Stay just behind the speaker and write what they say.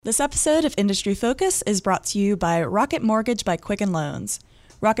This episode of Industry Focus is brought to you by Rocket Mortgage by Quicken Loans.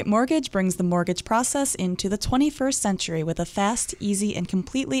 Rocket Mortgage brings the mortgage process into the 21st century with a fast, easy, and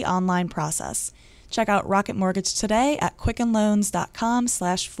completely online process. Check out Rocket Mortgage today at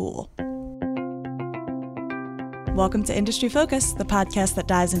quickenloans.com/fool. Welcome to Industry Focus, the podcast that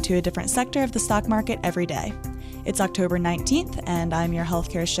dives into a different sector of the stock market every day. It's October 19th, and I'm your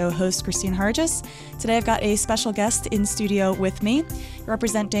healthcare show host, Christine Hargis. Today I've got a special guest in studio with me.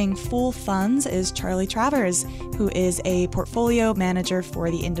 Representing Fool Funds is Charlie Travers, who is a portfolio manager for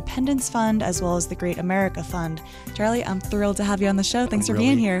the Independence Fund as well as the Great America Fund. Charlie, I'm thrilled to have you on the show. Thanks for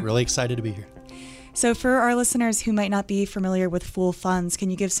being here. Really excited to be here. So for our listeners who might not be familiar with Fool Funds, can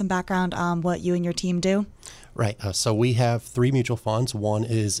you give some background on what you and your team do? Right. So we have three mutual funds. One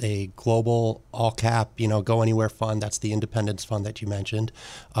is a global all-cap, go anywhere fund. That's the Independence Fund that you mentioned.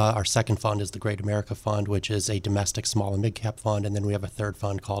 Our second fund is the Great America Fund, which is a domestic small and mid-cap fund. And then we have a third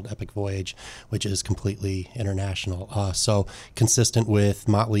fund called Epic Voyage, which is completely international. So consistent with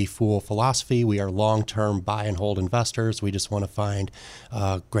Motley Fool philosophy, we are long-term buy and hold investors. We just want to find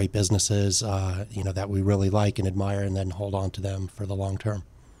great businesses, that we really like and admire, and then hold on to them for the long term.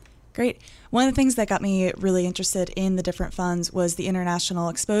 Great. One of the things that got me really interested in the different funds was the international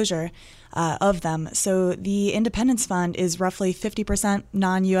exposure of them. So the Independence Fund is roughly 50%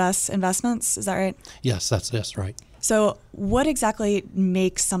 non-U.S. investments. Is that right? Yes, that's right. So what exactly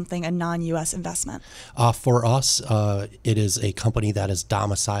makes something a non-U.S. investment? For us, it is a company that is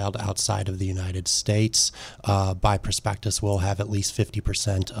domiciled outside of the United States. By prospectus, we'll have at least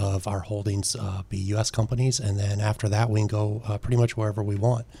 50% of our holdings be U.S. companies. And then after that, we can go pretty much wherever we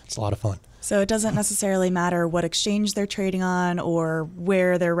want. It's a lot of fun. So it doesn't necessarily matter what exchange they're trading on or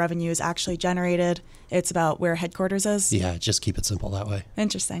where their revenue is actually generated. It's about where headquarters is? Yeah, just keep it simple that way.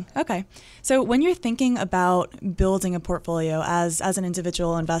 Interesting. Okay. So when you're thinking about building a portfolio as an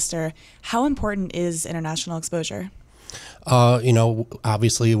individual investor, how important is international exposure?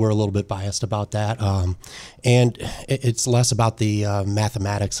 Obviously we're a little bit biased about that. And it's less about the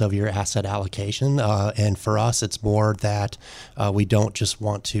mathematics of your asset allocation. And for us, it's more that we don't just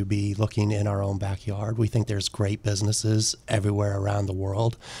want to be looking in our own backyard. We think there's great businesses everywhere around the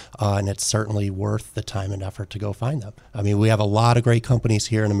world. And it's certainly worth the time and effort to go find them. I mean, we have a lot of great companies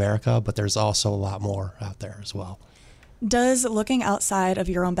here in America, but there's also a lot more out there as well. Does looking outside of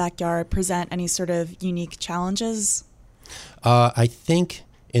your own backyard present any sort of unique challenges? I think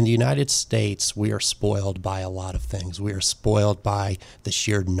in the United States, we are spoiled by a lot of things. We are spoiled by the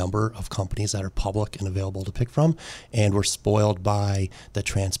sheer number of companies that are public and available to pick from, and we're spoiled by the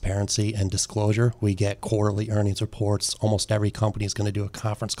transparency and disclosure. We get quarterly earnings reports. Almost every company is going to do a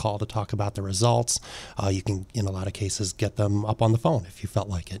conference call to talk about the results. You can, in a lot of cases, get them up on the phone if you felt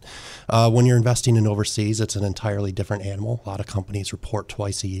like it. When you're investing in overseas, it's an entirely different animal. A lot of companies report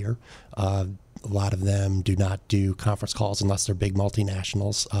twice a year. A lot of them do not do conference calls unless they're big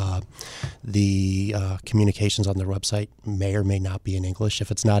multinationals. The communications on their website may or may not be in English. If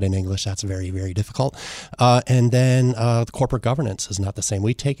it's not in English, that's very, very difficult. And then the corporate governance is not the same.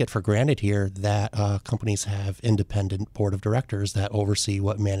 We take it for granted here that companies have independent board of directors that oversee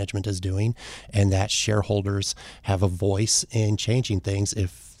what management is doing and that shareholders have a voice in changing things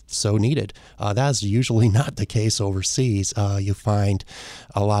if so needed. That is usually not the case overseas. You find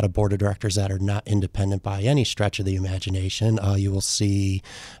a lot of board of directors that are not independent by any stretch of the imagination. You will see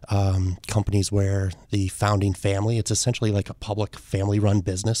companies where the founding family, it's essentially like a public family-run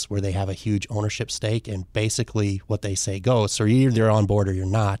business where they have a huge ownership stake and basically what they say goes. So you're either on board or you're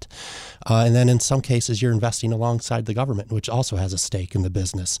not. And then in some cases, you're investing alongside the government, which also has a stake in the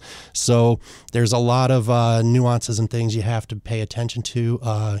business. So there's a lot of nuances and things you have to pay attention to.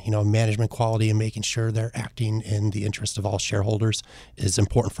 Management quality and making sure they're acting in the interest of all shareholders is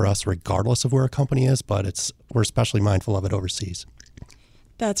important for us regardless of where a company is, but we're especially mindful of it overseas.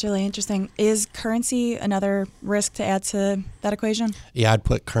 That's really interesting. Is currency another risk to add to that equation? Yeah, I'd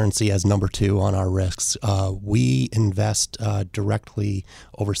put currency as number 2 on our risks. We invest directly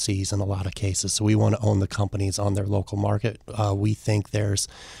overseas in a lot of cases, so we want to own the companies on their local market. We think there's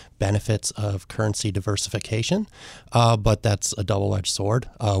benefits of currency diversification, but that's a double-edged sword.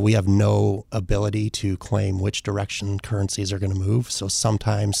 We have no ability to claim which direction currencies are going to move. So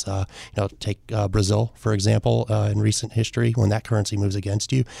sometimes, take Brazil, for example, in recent history, when that currency moves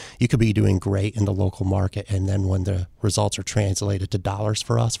against you, you could be doing great in the local market. And then when the results are translated to dollars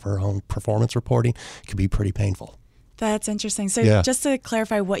for us, for our own performance reporting, it could be pretty painful. That's interesting. So just to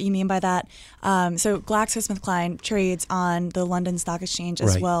clarify what you mean by that, so GlaxoSmithKline trades on the London Stock Exchange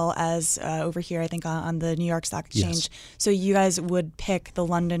as well as over here, I think, on the New York Stock Exchange. Yes. So you guys would pick the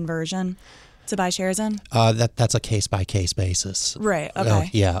London version to buy shares in? That's a case-by-case basis. Right,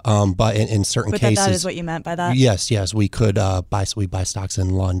 okay. Yeah, but in certain cases... But that is what you meant by that? Yes, we could buy stocks in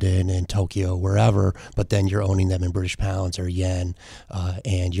London and Tokyo, wherever, but then you're owning them in British pounds or yen,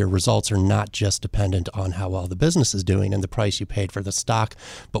 and your results are not just dependent on how well the business is doing and the price you paid for the stock,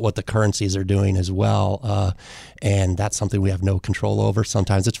 but what the currencies are doing as well, and that's something we have no control over.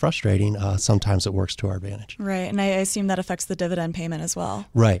 Sometimes it's frustrating, sometimes it works to our advantage. Right, and I assume that affects the dividend payment as well.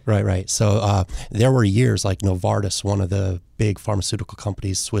 Right. So there were years like Novartis, one of the big pharmaceutical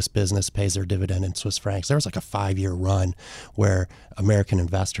companies, Swiss business, pays their dividend in Swiss francs. There was like a 5-year run where American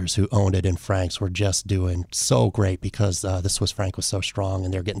investors who owned it in francs were just doing so great because the Swiss franc was so strong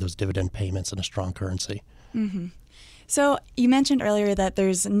and they're getting those dividend payments in a strong currency. Mm-hmm. So you mentioned earlier that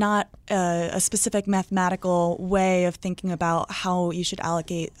there's not a specific mathematical way of thinking about how you should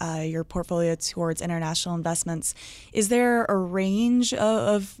allocate your portfolio towards international investments. Is there a range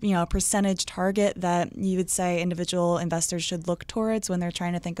of percentage target that you would say individual investors should look towards when they're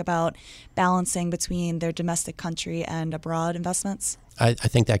trying to think about balancing between their domestic country and abroad investments? I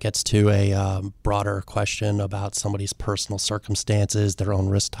think that gets to a broader question about somebody's personal circumstances, their own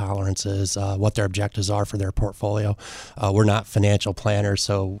risk tolerances, what their objectives are for their portfolio. We're not financial planners,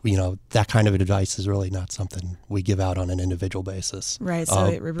 so that kind of advice is really not something we give out on an individual basis. Right, so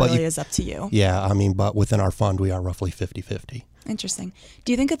it really is up to you. Yeah, but within our fund, we are roughly 50-50. Interesting.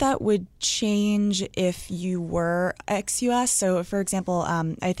 Do you think that would change if you were ex-US? So, for example,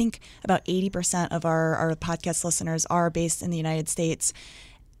 I think about 80% of our podcast listeners are based in the United States.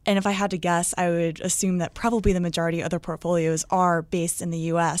 And if I had to guess, I would assume that probably the majority of their portfolios are based in the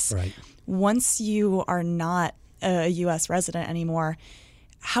U.S. Right. Once you are not a U.S. resident anymore,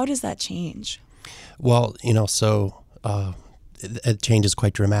 how does that change? Well, it changes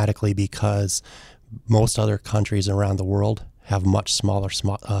quite dramatically because most other countries around the world have much smaller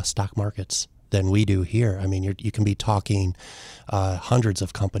stock markets than we do here. I mean, you can be talking hundreds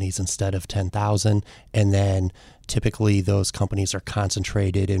of companies instead of 10,000, and then typically those companies are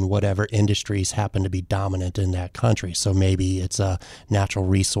concentrated in whatever industries happen to be dominant in that country. So maybe it's a natural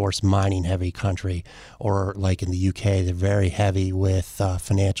resource mining heavy country, or like in the UK, they're very heavy with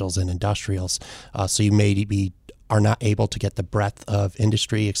financials and industrials. So you may are not able to get the breadth of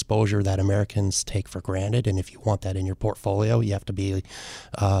industry exposure that Americans take for granted. And if you want that in your portfolio, you have to be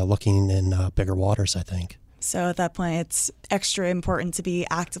looking in bigger waters, I think. So at that point, it's extra important to be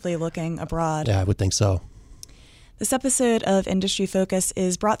actively looking abroad. Yeah, I would think so. This episode of Industry Focus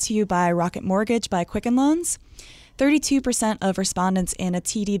is brought to you by Rocket Mortgage by Quicken Loans. 32% of respondents in a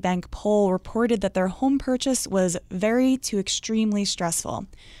TD Bank poll reported that their home purchase was very to extremely stressful.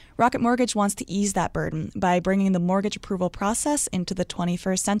 Rocket Mortgage wants to ease that burden by bringing the mortgage approval process into the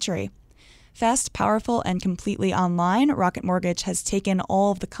 21st century. Fast, powerful, and completely online, Rocket Mortgage has taken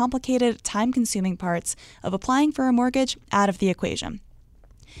all of the complicated, time-consuming parts of applying for a mortgage out of the equation.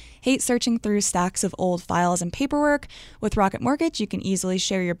 Hate searching through stacks of old files and paperwork? With Rocket Mortgage, you can easily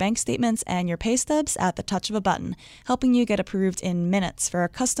share your bank statements and your pay stubs at the touch of a button, helping you get approved in minutes for a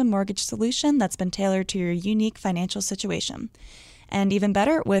custom mortgage solution that's been tailored to your unique financial situation. And even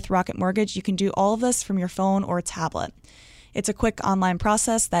better, with Rocket Mortgage, you can do all of this from your phone or tablet. It's a quick online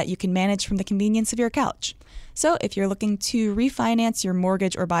process that you can manage from the convenience of your couch. So if you're looking to refinance your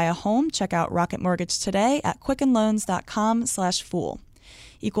mortgage or buy a home, check out Rocket Mortgage today at quickenloans.com/fool.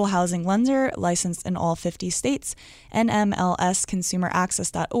 Equal housing lender, licensed in all 50 states,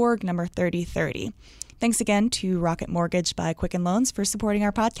 NMLSconsumeraccess.org, number 3030. Thanks again to Rocket Mortgage by Quicken Loans for supporting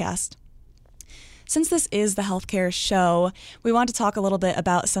our podcast. Since this is the healthcare show, we want to talk a little bit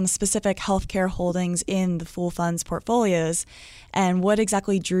about some specific healthcare holdings in the Fool Fund's portfolios and what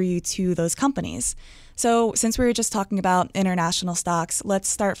exactly drew you to those companies. So since we were just talking about international stocks, let's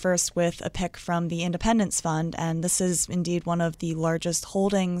start first with a pick from the Independence Fund. And this is indeed one of the largest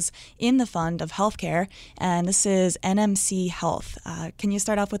holdings in the fund of healthcare. And this is NMC Health. Can you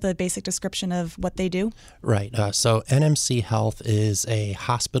start off with a basic description of what they do? Right. So NMC Health is a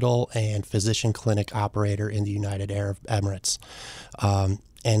hospital and physician clinic operator in the United Arab Emirates.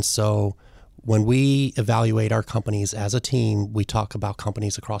 And so when we evaluate our companies as a team, we talk about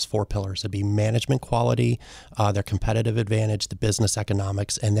companies across 4 pillars. It'd be management quality, their competitive advantage, the business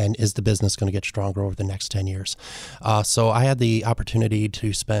economics, and then is the business going to get stronger over the next 10 years? So I had the opportunity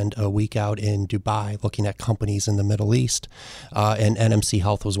to spend a week out in Dubai looking at companies in the Middle East, and NMC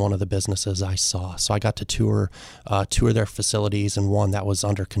Health was one of the businesses I saw. So I got to tour their facilities and one that was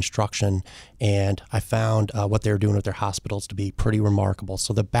under construction, and I found what they were doing with their hospitals to be pretty remarkable.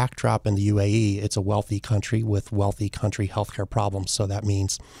 So the backdrop in the UAE UAE, it's a wealthy country with wealthy country healthcare problems. So that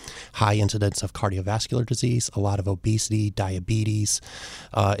means high incidence of cardiovascular disease, a lot of obesity, diabetes,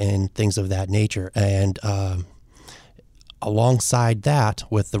 and things of that nature. And alongside that,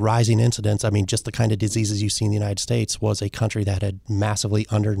 with the rising incidence, I mean, just the kind of diseases you see in the United States, was a country that had massively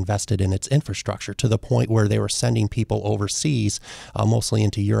underinvested in its infrastructure to the point where they were sending people overseas, mostly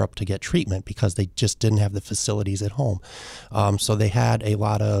into Europe, to get treatment because they just didn't have the facilities at home. So they had a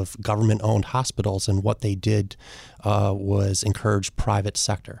lot of government-owned hospitals, and what they did was encourage private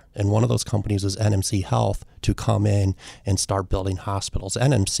sector. And one of those companies was NMC Health to come in and start building hospitals.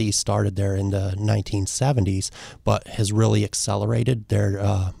 NMC started there in the 1970s, but has really accelerated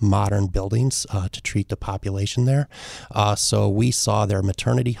their modern buildings to treat the population there. So we saw their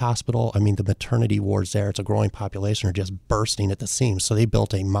maternity hospital. I mean, the maternity wards there, it's a growing population, are just bursting at the seams. So they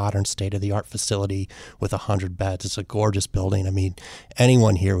built a modern state-of-the-art facility with 100 beds. It's a gorgeous building. I mean,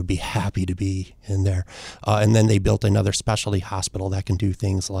 anyone here would be happy to be in there. And then they built another specialty hospital that can do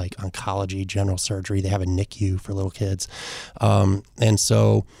things like oncology, general surgery. They have a NICU for little kids. And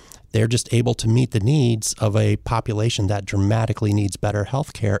so they're just able to meet the needs of a population that dramatically needs better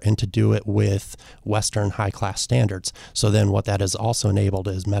health care, and to do it with Western high-class standards. So then what that has also enabled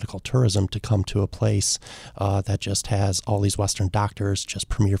is medical tourism to come to a place that just has all these Western doctors, just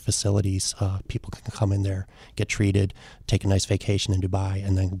premier facilities. People can come in there, get treated, take a nice vacation in Dubai,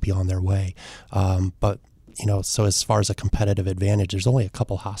 and then be on their way. But so as far as a competitive advantage, there's only a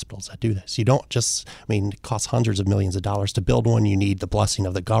couple hospitals that do this. You don't just, it costs hundreds of millions of dollars to build one. You need the blessing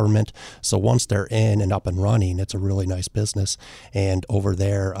of the government. So once they're in and up and running, it's a really nice business. And over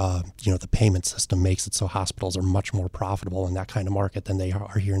there, the payment system makes it so hospitals are much more profitable in that kind of market than they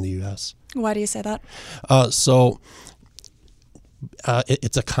are here in the U.S. Why do you say that?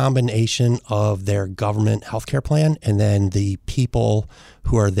 It's a combination of their government healthcare plan and then the people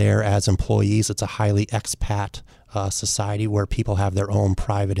who are there as employees. It's a highly expat society where people have their own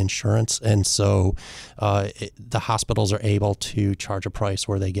private insurance. And so the hospitals are able to charge a price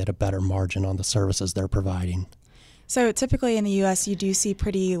where they get a better margin on the services they're providing. So typically in the U.S., you do see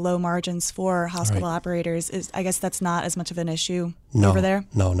pretty low margins for hospital operators. I guess that's not as much of an issue over there?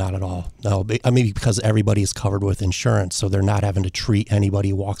 No, not at all. No, because everybody is covered with insurance, so they're not having to treat anybody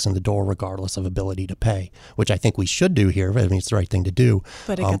who walks in the door regardless of ability to pay, which I think we should do here. It's the right thing to do.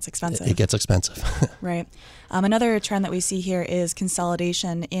 But it gets expensive. It gets expensive. Right. Another trend that we see here is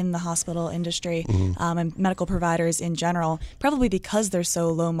consolidation in the hospital industry and medical providers in general, probably because they're so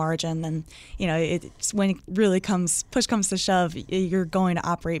low margin. And, it's when it really push comes to shove, you're going to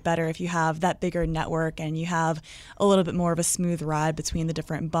operate better if you have that bigger network and you have a little bit more of a smooth ride between the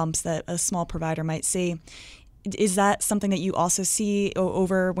different bumps that a small provider might see. Is that something that you also see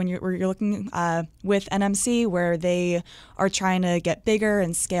over when you're looking with NMC, where they are trying to get bigger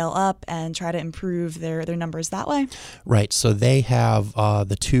and scale up and try to improve their numbers that way? Right. So they have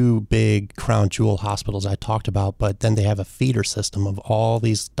the two big crown jewel hospitals I talked about, but then they have a feeder system of all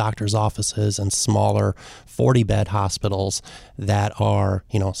these doctors' offices and smaller 40-bed hospitals that are,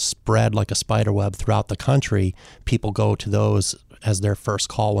 spread like a spider web throughout the country. People go to those as their first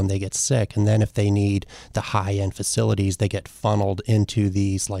call when they get sick. And then if they need the high-end facilities, they get funneled into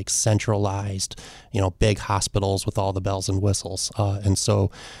these like centralized, big hospitals with all the bells and whistles. And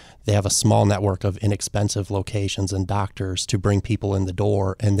so they have a small network of inexpensive locations and doctors to bring people in the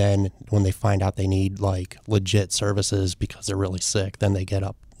door. And then when they find out they need like legit services because they're really sick, then they get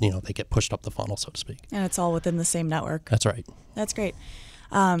up, they get pushed up the funnel, so to speak. And it's all within the same network. That's right. That's great.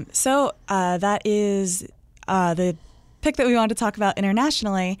 So that is the pick that we wanted to talk about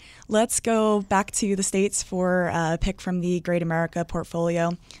internationally. Let's go back to the States for a pick from the Great America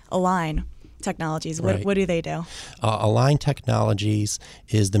portfolio, Align Technologies. What do they do? Align Technologies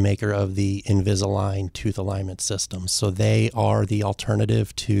is the maker of the Invisalign tooth alignment system. So they are the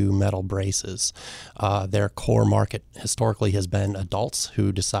alternative to metal braces. Their core market historically has been adults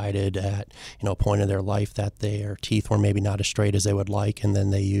who decided at a point in their life that their teeth were maybe not as straight as they would like, and then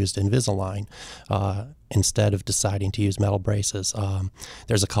they used Invisalign instead of deciding to use metal braces.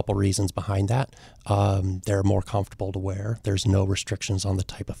 There's a couple reasons behind that. They're more comfortable to wear. There's no restrictions on the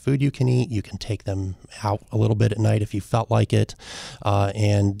type of food you can eat. You can take them out a little bit at night if you felt like it.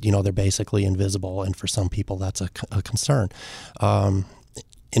 And, they're basically invisible. And for some people, that's a concern.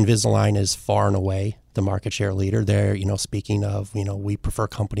 Invisalign is far and away the market share leader. They're, speaking of, we prefer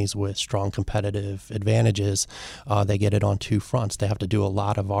companies with strong competitive advantages. They get it on two fronts. They have to do a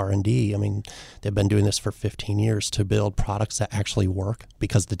lot of R&D. I mean, they've been doing this for 15 years to build products that actually work,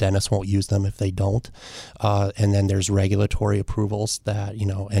 because the dentist won't use them if they don't. And then there's regulatory approvals that,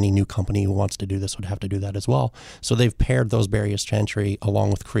 any new company who wants to do this would have to do that as well. So they've paired those barriers to entry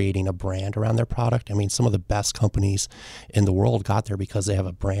along with creating a brand around their product. I mean, some of the best companies in the world got there because they have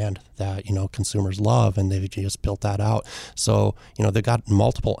a brand that, consumers love, and they've just built that out. So, they've got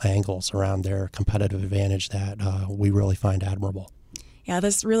multiple angles around their competitive advantage that we really find admirable. Yeah,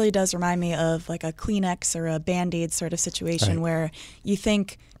 this really does remind me of like a Kleenex or a Band-Aid sort of situation, right, where you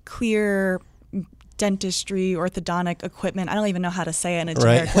think clear dentistry, orthodontic equipment, I don't even know how to say it in a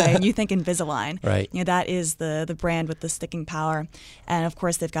generic way, and you think Invisalign. Right. That is the brand with the sticking power. And of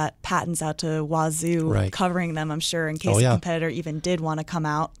course, they've got patents out to wazoo, right, covering them, I'm sure, in case a competitor even did want to come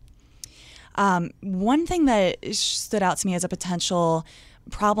out. One thing that stood out to me as a potential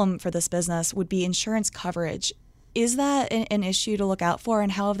problem for this business would be insurance coverage. Is that an issue to look out for,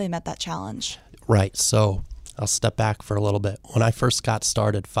 and how have they met that challenge? Right. So I'll step back for a little bit. When I first got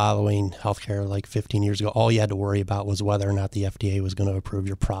started following healthcare like 15 years ago, all you had to worry about was whether or not the FDA was going to approve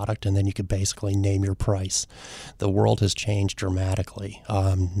your product, and then you could basically name your price. The world has changed dramatically,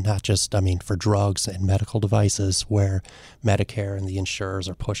 not just, for drugs and medical devices, where Medicare and the insurers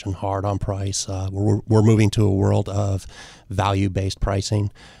are pushing hard on price. We're moving to a world of value-based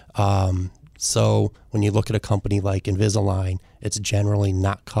pricing. So when you look at a company like Invisalign, it's generally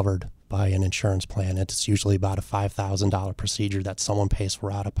not covered by an insurance plan. It's usually about a $5,000 procedure that someone pays for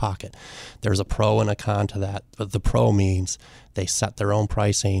out of pocket. There's a pro and a con to that. But the pro means they set their own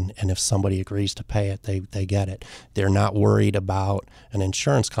pricing, and if somebody agrees to pay it, they get it. They're not worried about an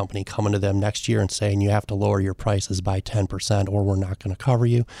insurance company coming to them next year and saying you have to lower your prices by 10% or we're not going to cover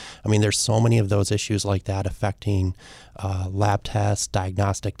you. There's so many of those issues like that affecting lab tests,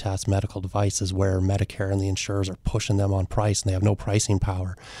 diagnostic tests, medical devices, where Medicare and the insurers are pushing them on price, and they have no pricing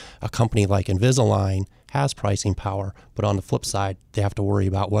power. A company like Invisalign has pricing power, but on the flip side, they have to worry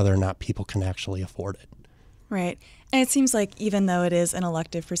about whether or not people can actually afford it. Right. And it seems like even though it is an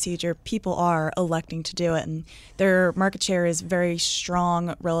elective procedure, people are electing to do it. And their market share is very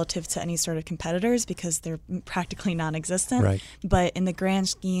strong relative to any sort of competitors because they're practically non-existent. Right. But in the grand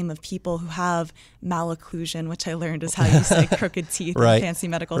scheme of people who have malocclusion, which I learned is how you say crooked teeth right, in fancy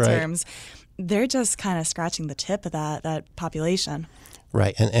medical terms, they're just kind of scratching the tip of that population.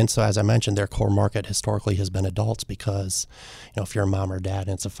 Right. And so, as I mentioned, their core market historically has been adults because, if you're a mom or dad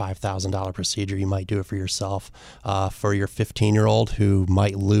and it's a $5,000 procedure, you might do it for yourself. For your 15-year-old who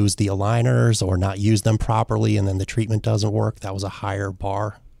might lose the aligners or not use them properly and then the treatment doesn't work, that was a higher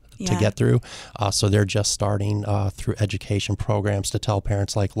bar to get through. So they're just starting through education programs to tell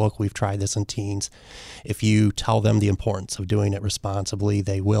parents, like, look, we've tried this in teens. If you tell them the importance of doing it responsibly,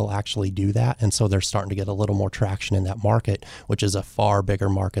 they will actually do that. And so they're starting to get a little more traction in that market, which is a far bigger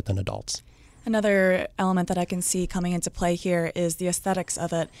market than adults. Another element that I can see coming into play here is the aesthetics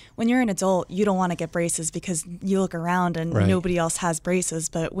of it. When you're an adult, you don't want to get braces because you look around and nobody else has braces.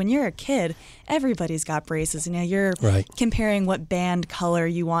 But when you're a kid, everybody's got braces. You're comparing what band color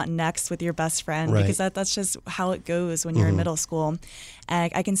you want next with your best friend because that's just how it goes when you're in middle school.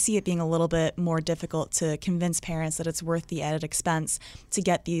 And I can see it being a little bit more difficult to convince parents that it's worth the added expense to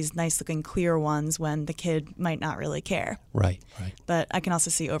get these nice-looking clear ones when the kid might not really care. Right. But I can also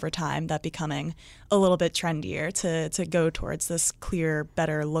see over time that becoming a little bit trendier to go towards this clear,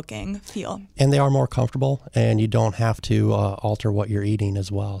 better-looking feel. And they are more comfortable, and you don't have to alter what you're eating as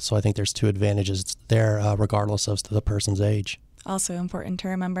well. So I think there's two advantages there, regardless of the person's age. Also important to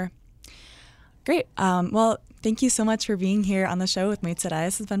remember. Great. Well, thank you so much for being here on the show with me today.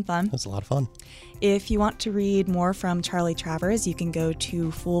 This has been fun. It was a lot of fun. If you want to read more from Charlie Travers, you can go to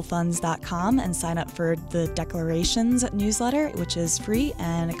foolfunds.com and sign up for the Declarations newsletter, which is free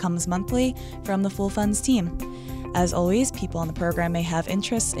and it comes monthly from the Fool Funds team. As always, people on the program may have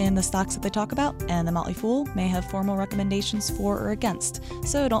interests in the stocks that they talk about, and the Motley Fool may have formal recommendations for or against.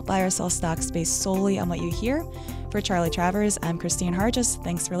 So don't buy or sell stocks based solely on what you hear. For Charlie Travers, I'm Christine Hargis.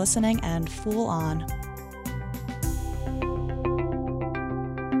 Thanks for listening, and Fool on.